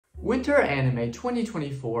Winter Anime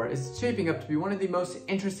 2024 is shaping up to be one of the most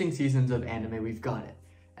interesting seasons of anime we've gotten.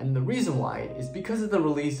 And the reason why is because of the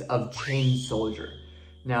release of Chain Soldier.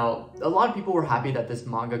 Now, a lot of people were happy that this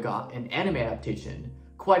manga got an anime adaptation.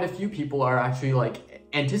 Quite a few people are actually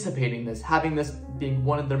anticipating this, having this being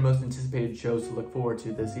one of their most anticipated shows to look forward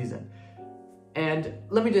to this season. And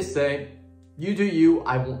let me just say, you do you,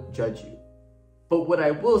 I won't judge you. But what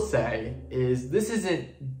I will say is this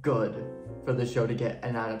isn't good for the show to get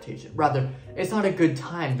an adaptation. Rather, it's not a good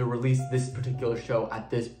time to release this particular show at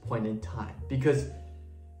this point in time, because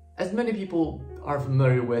as many people are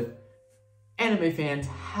familiar with, anime fans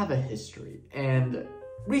have a history, and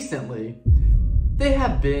recently they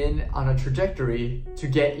have been on a trajectory to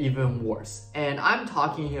get even worse. And I'm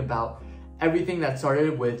talking about everything that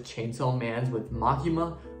started with Chainsaw Man's with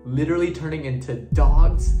Makima literally turning into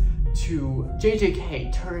dogs, to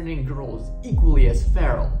JJK turning girls equally as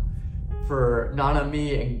feral for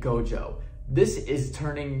Nanami and Gojo. This is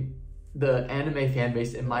turning the anime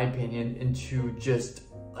fanbase, in my opinion, into just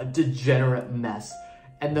a degenerate mess.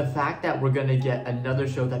 And the fact that we're gonna get another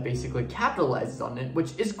show that basically capitalizes on it,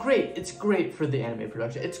 which is great. It's great for the anime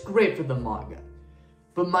production. It's great for the manga.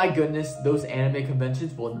 But my goodness, those anime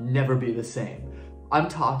conventions will never be the same. I'm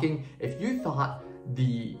talking, if you thought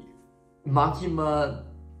the Makima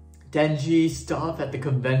Denji stuff at the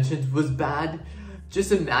conventions was bad,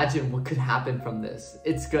 just imagine what could happen from this.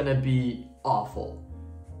 It's gonna be awful.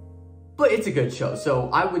 But it's a good show, so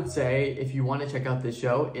I would say if you want to check out this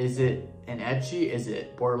show, is it an ecchi? Is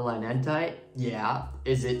it borderline hentai? Yeah.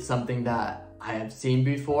 Is it something that I have seen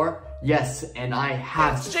before? Yes, and I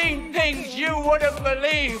have seen things you wouldn't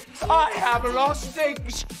believe. I have lost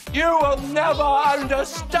things you will never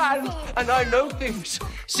understand. And I know things,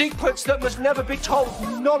 secrets that must never be told,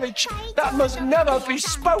 knowledge that must never be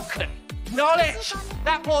spoken. Knowledge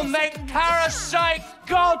that will make Parasite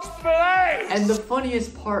God's place. And the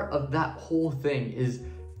funniest part of that whole thing is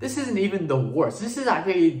this isn't even the worst. This is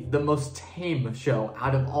actually the most tame show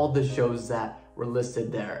out of all the shows that were listed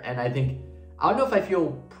there. And I don't know if I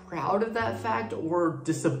feel proud of that fact or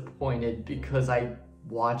disappointed because I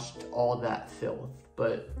watched all that filth,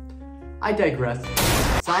 but I digress.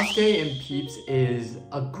 Sasaki and Peeps is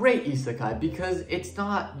a great isekai because it's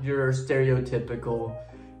not your stereotypical,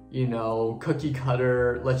 cookie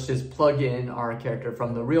cutter, let's just plug in our character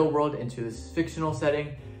from the real world into this fictional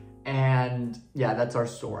setting, and yeah, that's our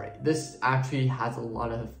story. This actually has a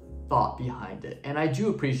lot of thought behind it, and I do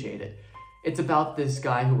appreciate it. It's about this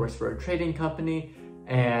guy who works for a trading company,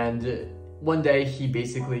 and one day he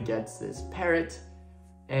basically gets this parrot,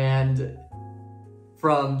 and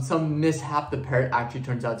from some mishap, the parrot actually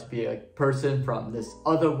turns out to be a person from this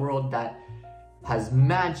other world that has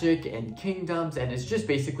magic and kingdoms, and it's just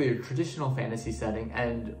basically a traditional fantasy setting,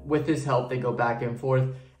 and with his help they go back and forth,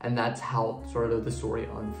 and that's how sort of the story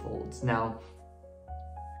unfolds. Now,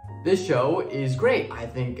 this show is great. I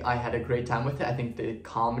think I had a great time with it. I think the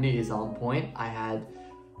comedy is on point. I had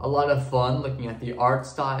a lot of fun looking at the art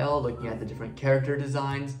style, looking at the different character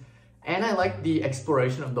designs, and I like the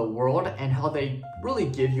exploration of the world and how they really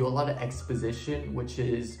give you a lot of exposition, which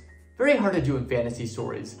is very hard to do in fantasy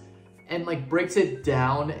stories, and breaks it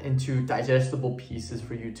down into digestible pieces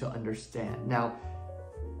for you to understand. Now,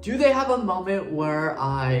 do they have a moment where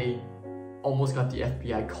I almost got the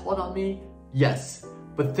FBI called on me? Yes,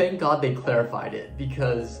 but thank God they clarified it,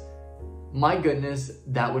 because my goodness,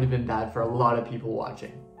 that would have been bad for a lot of people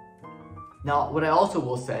watching. Now, what I also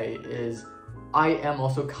will say is I am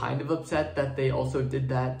also kind of upset that they also did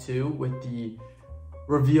that too with the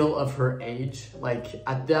reveal of her age.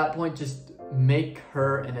 At that point, just make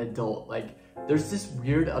her an adult. There's this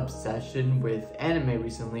weird obsession with anime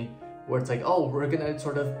recently where it's oh, we're gonna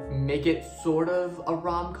sort of make it sort of a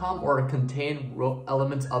rom-com or contain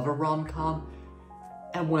elements of a rom-com,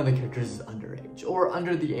 and one of the characters is underage, or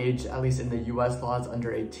under the age, at least in the US laws,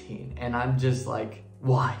 under 18. And I'm just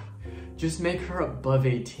why? Just make her above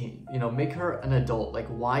 18, make her an adult.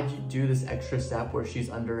 Why do you do this extra step where she's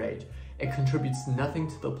underage? It contributes nothing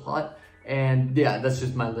to the plot. And yeah, that's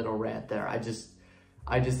just my little rant there. I just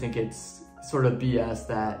think it's sort of BS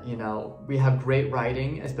that, we have great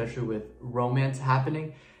writing, especially with romance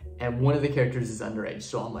happening, and one of the characters is underage.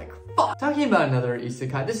 So I'm fuck. Talking about another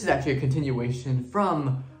isekai, this is actually a continuation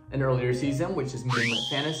from an earlier season, which is Moonlit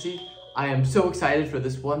Fantasy. I am so excited for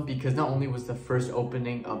this one because not only was the first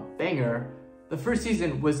opening a banger, the first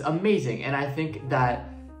season was amazing, and I think that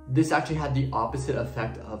this actually had the opposite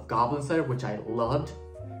effect of Goblin Slayer, which I loved.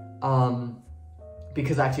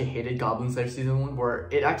 Because I actually hated Goblin Slayer season 1, where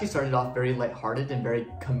it actually started off very lighthearted and very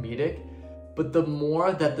comedic, but the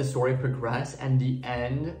more that the story progressed and the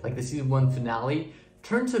end, the season 1 finale,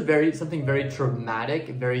 turned to something very dramatic,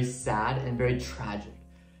 very sad, and very tragic.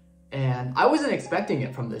 And I wasn't expecting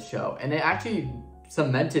it from this show, and it actually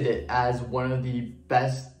cemented it as one of the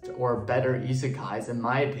best or better isekais in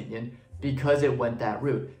my opinion, because it went that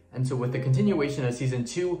route. And so with the continuation of season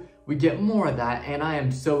 2, we get more of that, and I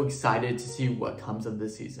am so excited to see what comes of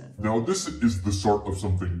this season. Now this is the start of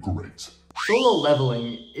something great. Solo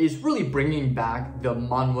Leveling is really bringing back the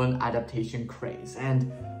manhwa adaptation craze,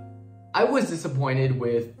 and I was disappointed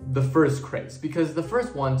with the first craze because the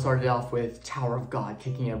first one started off with Tower of God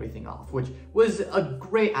kicking everything off, which was a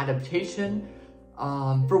great adaptation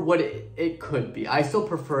for what it could be. I still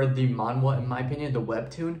prefer the manhwa, in my opinion, the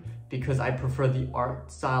webtoon, because I prefer the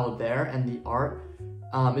art style there, and the art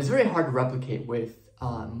is very hard to replicate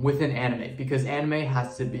within anime, because anime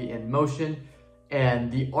has to be in motion,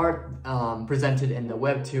 and the art presented in the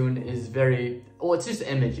webtoon is very, well, it's just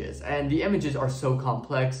images, and the images are so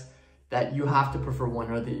complex that you have to prefer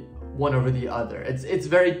one over the other. It's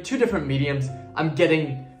very two different mediums. I'm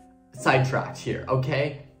getting sidetracked here,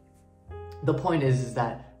 okay? The point is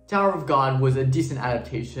that Tower of God was a decent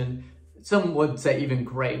adaptation. Some would say even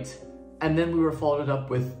great. And then we were followed up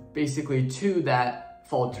with basically 2 that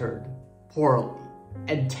faltered poorly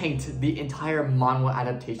and tanked the entire manhwa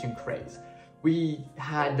adaptation craze. We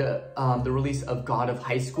had the release of God of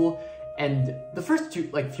High School, and the first few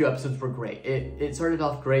episodes were great. It started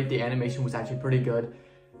off great, the animation was actually pretty good.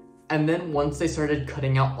 And then once they started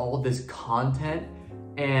cutting out all this content,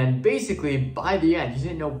 and basically by the end, you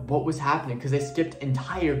didn't know what was happening because they skipped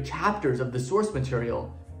entire chapters of the source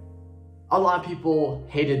material. A lot of people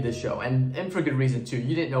hated this show, and for good reason too.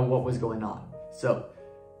 You didn't know what was going on. So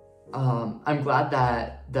I'm glad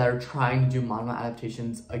that they're trying to do manga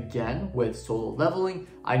adaptations again with Solo Leveling.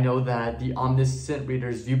 I know that the Omniscient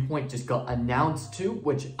Reader's Viewpoint just got announced too,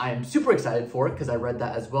 which I am super excited for because I read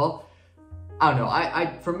that as well. I don't know,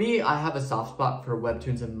 for me, I have a soft spot for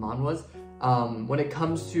webtoons and manhwas. When it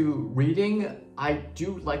comes to reading, I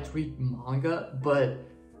do like to read manga, but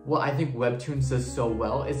what I think webtoons does so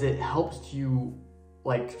well is it helps you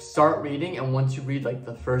start reading, and once you read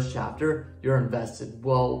the first chapter, you're invested.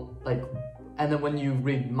 And then when you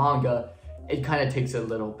read manga, it kind of takes a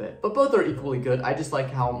little bit, but both are equally good. I just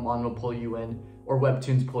like how manga pull you in, or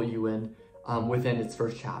webtoons pull you in within its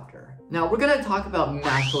first chapter. Now we're gonna talk about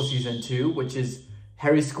Mashle season 2, which is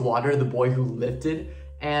Harry Squatter, the boy who lifted,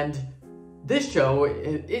 and this show,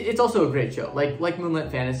 it's also a great show. Like Moonlit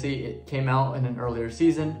Fantasy, it came out in an earlier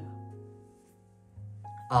season,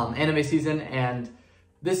 anime season, and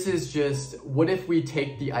this is just, what if we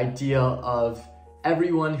take the idea of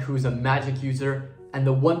everyone who's a magic user and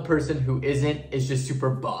the one person who isn't is just super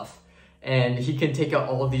buff, and he can take out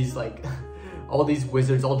all these all these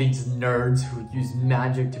wizards, all these nerds who use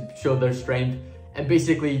magic to show their strength, and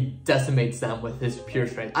basically decimates them with his pure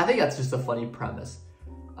strength. I think that's just a funny premise.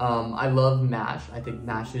 I love Mash. I think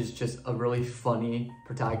Mash is just a really funny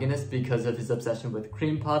protagonist because of his obsession with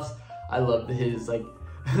cream puffs. I love his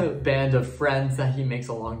band of friends that he makes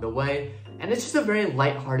along the way. And it's just a very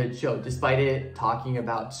lighthearted show, despite it talking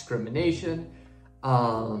about discrimination,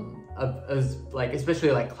 especially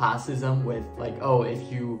classism with oh,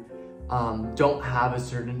 if you don't have a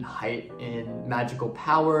certain height in magical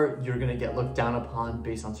power, you're gonna get looked down upon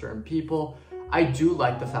based on certain people. I do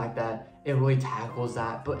like the fact that it really tackles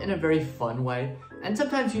that, but in a very fun way. And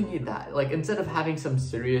sometimes you need that. Instead of having some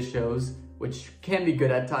serious shows, which can be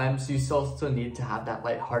good at times, you still need to have that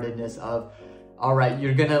lightheartedness of, all right,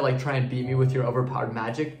 you're gonna try and beat me with your overpowered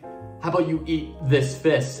magic. How about you eat this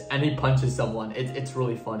fist? And he punches someone. It's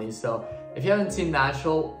really funny. So if you haven't seen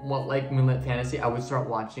Mashle, like Moonlit Fantasy, I would start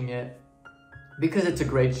watching it because it's a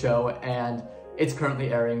great show, and it's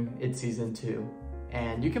currently airing its season 2.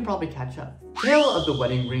 And you can probably catch up. Tale of the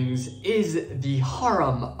Wedding Rings is the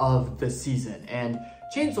harem of the season, and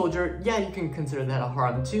Chain Soldier, yeah, you can consider that a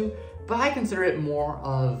harem too, but I consider it more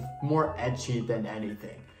ecchi than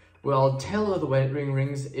anything. Well, Tale of the Wedding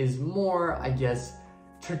Rings is more, I guess,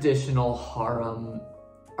 traditional harem,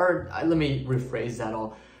 or let me rephrase that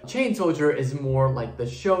all. Chain Soldier is more like the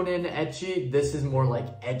shonen ecchi, this is more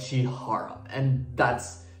like ecchi harem, and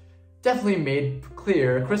that's definitely made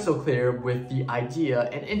clear, crystal clear, with the idea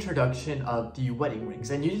and introduction of the wedding rings.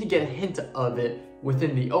 And you did get a hint of it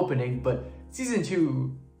within the opening, but episode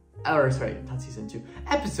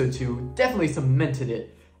 2 definitely cemented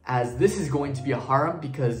it, as this is going to be a harem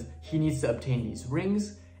because he needs to obtain these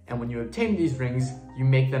rings, and when you obtain these rings, you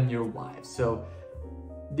make them your wives. So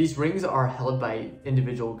these rings are held by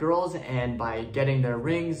individual girls, and by getting their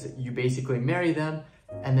rings, you basically marry them,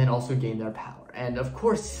 and then also gain their power. And of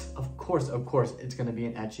course, it's gonna be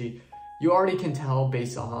an ecchi. You already can tell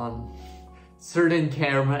based on certain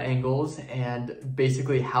camera angles and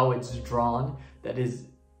basically how it's drawn that is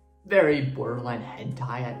very borderline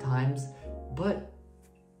hentai at times. But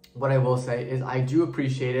what I will say is I do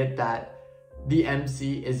appreciate it that the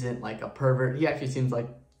MC isn't like a pervert. He actually seems like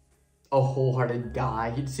a wholehearted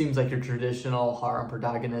guy. He seems like your traditional harem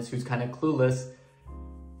protagonist who's kind of clueless.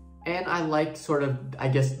 And I like sort of, I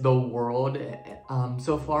guess, the world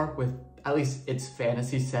so far with at least its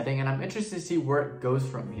fantasy setting, and I'm interested to see where it goes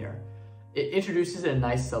from here. It introduces a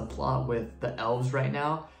nice subplot with the elves right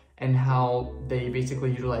now and how they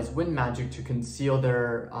basically utilize wind magic to conceal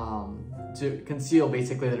their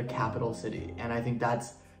basically their capital city, and I think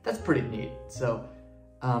that's pretty neat. So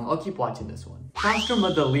I'll keep watching this one. Classroom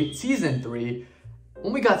of the Elite Season 3.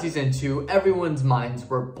 When we got Season 2, everyone's minds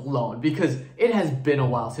were blown because it has been a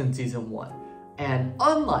while since Season 1. And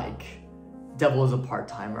unlike Devil is a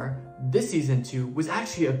Part-Timer, this Season 2 was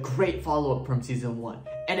actually a great follow-up from Season 1,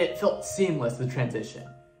 and it felt seamless, the transition.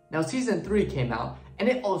 Now Season 3 came out, and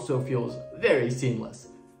it also feels very seamless.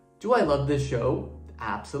 Do I love this show?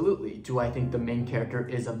 Absolutely. Do I think the main character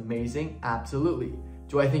is amazing? Absolutely.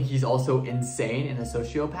 Do I think he's also insane and a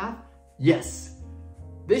sociopath? Yes.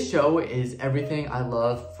 This show is everything I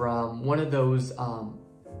love from one of those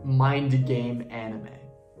mind game anime.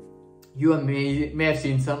 You may have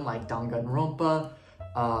seen some like Danganronpa,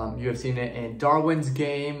 you have seen it in Darwin's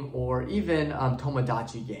Game, or even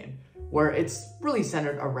Tomodachi Game, where it's really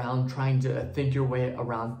centered around trying to think your way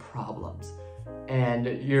around problems.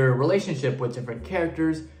 And your relationship with different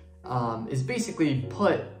characters is basically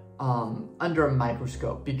put under a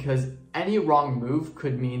microscope, because any wrong move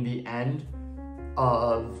could mean the end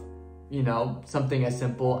of, you know, something as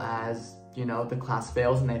simple as, you know, the class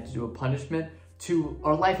fails and they have to do a punishment, to a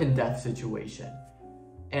life and death situation.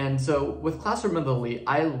 And so with Classroom of the Elite,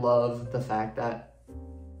 I love the fact that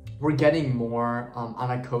we're getting more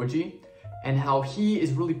Anakoji and how he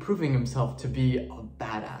is really proving himself to be a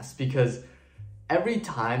badass, because every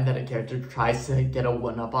time that a character tries to get a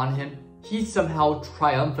one-up on him, he somehow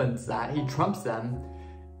triumphants that, he trumps them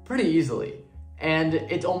pretty easily. And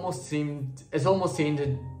it's almost seen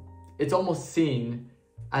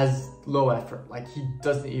as low effort, like he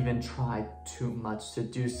doesn't even try too much to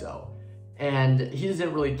do so. And he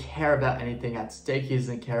doesn't really care about anything at stake. He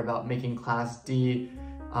doesn't care about making Class D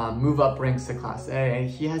move up ranks to Class A.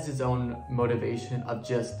 He has his own motivation of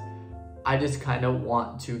just, I just kind of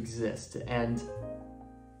want to exist. And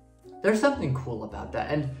there's something cool about that.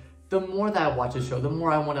 And the more that I watch the show, the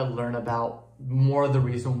more I want to learn about more of the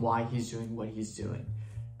reason why he's doing what he's doing.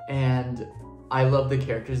 And I love the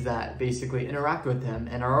characters that basically interact with him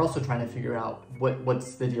and are also trying to figure out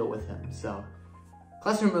what's the deal with him. So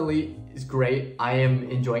Classroom Elite is great. I am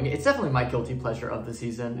enjoying it. It's definitely my guilty pleasure of the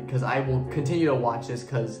season, because I will continue to watch this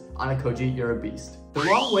because Anakoji, you're a beast. The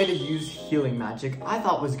Wrong Way to Use Healing Magic I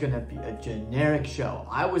thought was gonna be a generic show.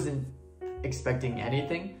 I wasn't expecting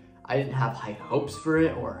anything. I didn't have high hopes for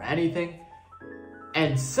it or anything.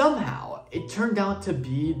 And somehow it turned out to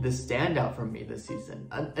be the standout for me this season,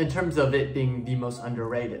 in terms of it being the most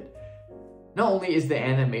underrated. Not only is the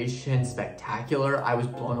animation spectacular, I was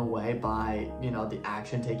blown away by, you know, the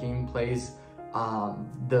action taking place,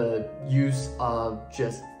 the use of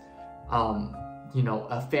just, you know,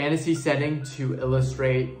 a fantasy setting to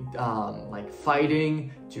illustrate like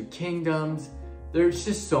fighting to kingdoms. There's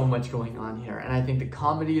just so much going on here, and I think the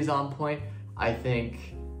comedy is on point. I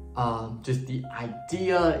think just the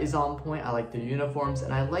idea is on point. I like the uniforms,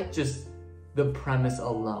 and I like just the premise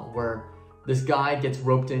alone, where this guy gets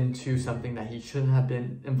roped into something that he shouldn't have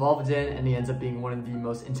been involved in, and he ends up being one of the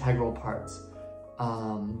most integral parts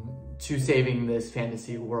to saving this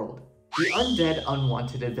fantasy world. The Undead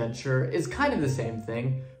Unwanted adventure is kind of the same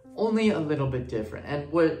thing, only a little bit different.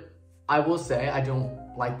 And what I will say, I don't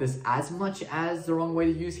like this as much as The Wrong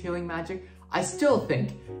Way to Use Healing Magic. I still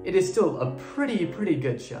think it is still a pretty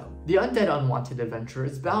good show. The Undead Unwanted adventure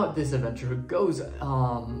is about this adventurer who goes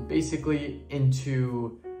basically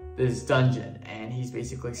into this dungeon, and he's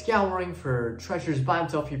basically scouring for treasures by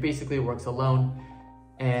himself. He basically works alone,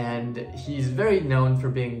 and he's very known for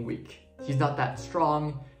being weak. He's not that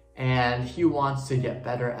strong, and he wants to get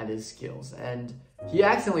better at his skills. And he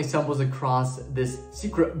accidentally stumbles across this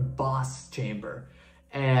secret boss chamber,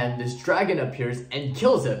 and this dragon appears and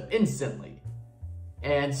kills him instantly.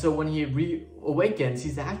 And so when he reawakens,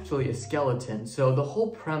 he's actually a skeleton. So the whole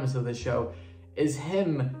premise of the show is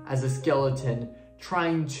him as a skeleton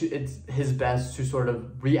trying his best to sort of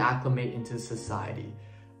reacclimate into society.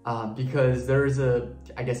 Because there is a,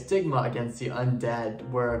 I guess, stigma against the undead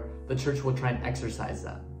where the church will try and exorcise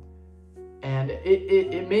them. And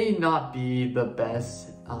it may not be the best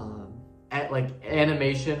like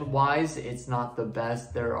animation wise, it's not the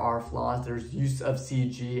best. There are flaws. There's use of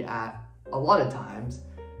CG at a lot of times.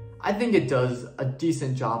 I think it does a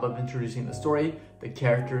decent job of introducing the story. The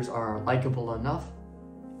characters are likable enough.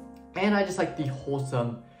 And I just like the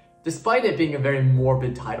wholesome, despite it being a very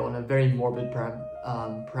morbid title and a very morbid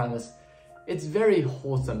premise, it's very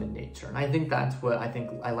wholesome in nature. And I think that's what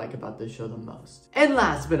I like about this show the most. And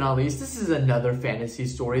last but not least, this is another fantasy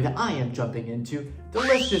story that I am jumping into.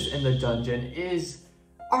 Delicious in the Dungeon is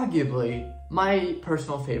arguably my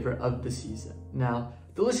personal favorite of the season. Now,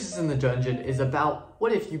 Delicious in the Dungeon is about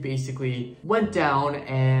what if you basically went down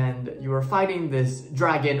and you were fighting this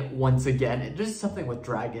dragon once again. There's something with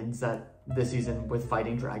dragons that this season with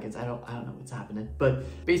fighting dragons. I don't know what's happening.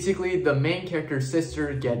 But basically the main character's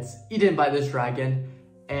sister gets eaten by this dragon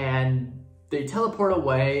and they teleport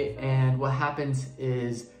away, and what happens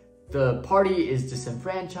is the party is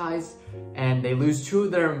disenfranchised and they lose 2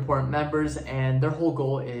 of their important members, and their whole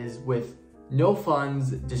goal is, with no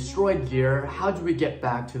funds, destroyed gear, how do we get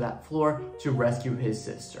back to that floor to rescue his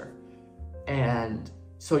sister? And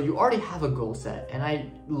so you already have a goal set, and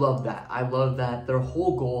I love that. I love that their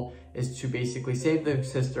whole goal is to basically save their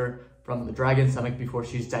sister from the dragon's stomach before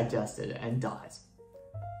she's digested and dies.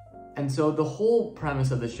 And so the whole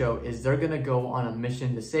premise of the show is they're gonna go on a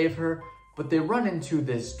mission to save her, but they run into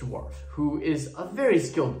this dwarf who is a very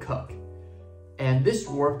skilled cook. And this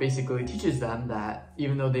dwarf basically teaches them that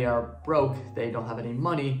even though they are broke, they don't have any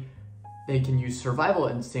money, they can use survival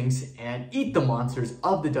instincts and eat the monsters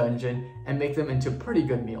of the dungeon and make them into pretty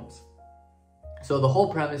good meals. So the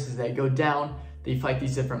whole premise is they go down, they fight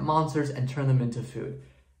these different monsters and turn them into food.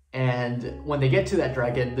 And when they get to that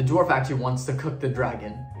dragon, the dwarf actually wants to cook the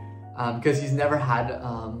dragon because he's never had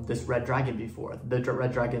this red dragon before, the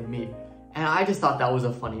red dragon meat. And I just thought that was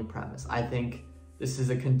a funny premise. I think this is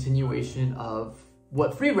a continuation of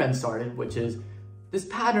what Free Ren started, which is this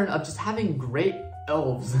pattern of just having great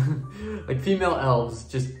elves, like female elves,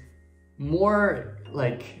 just more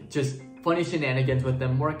like just funny shenanigans with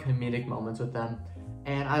them, more comedic moments with them.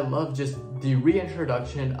 And I love just the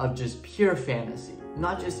reintroduction of just pure fantasy,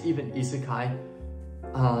 not just even isekai,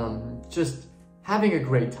 just having a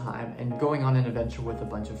great time and going on an adventure with a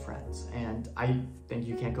bunch of friends. And I think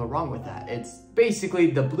you can't go wrong with that. It's basically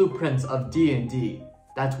the blueprints of D&D.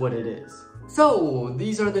 That's what it is. So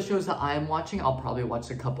these are the shows that I am watching. I'll probably watch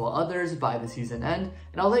a couple others by the season end,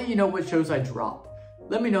 and I'll let you know what shows I drop.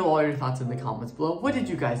 Let me know all your thoughts in the comments below. What did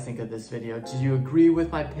you guys think of this video? Did you agree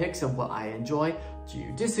with my picks of what I enjoy? Do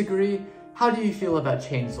you disagree? How do you feel about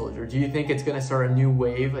Chain Soldier? Do you think it's gonna start a new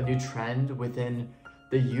wave, a new trend within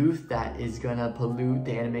the youth that is gonna pollute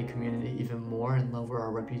the anime community even more and lower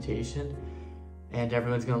our reputation? And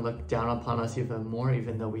everyone's gonna look down upon us even more,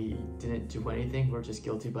 even though we didn't do anything, we're just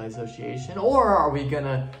guilty by association? Or are we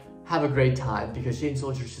gonna have a great time because Chain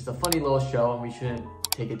Soldier is just a funny little show and we shouldn't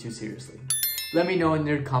take it too seriously? Let me know in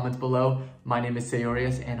your comments below. My name is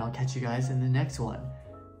Sayorius, and I'll catch you guys in the next one.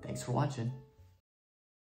 Thanks for watching.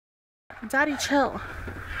 Daddy, chill.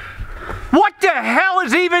 What the hell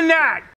is even that?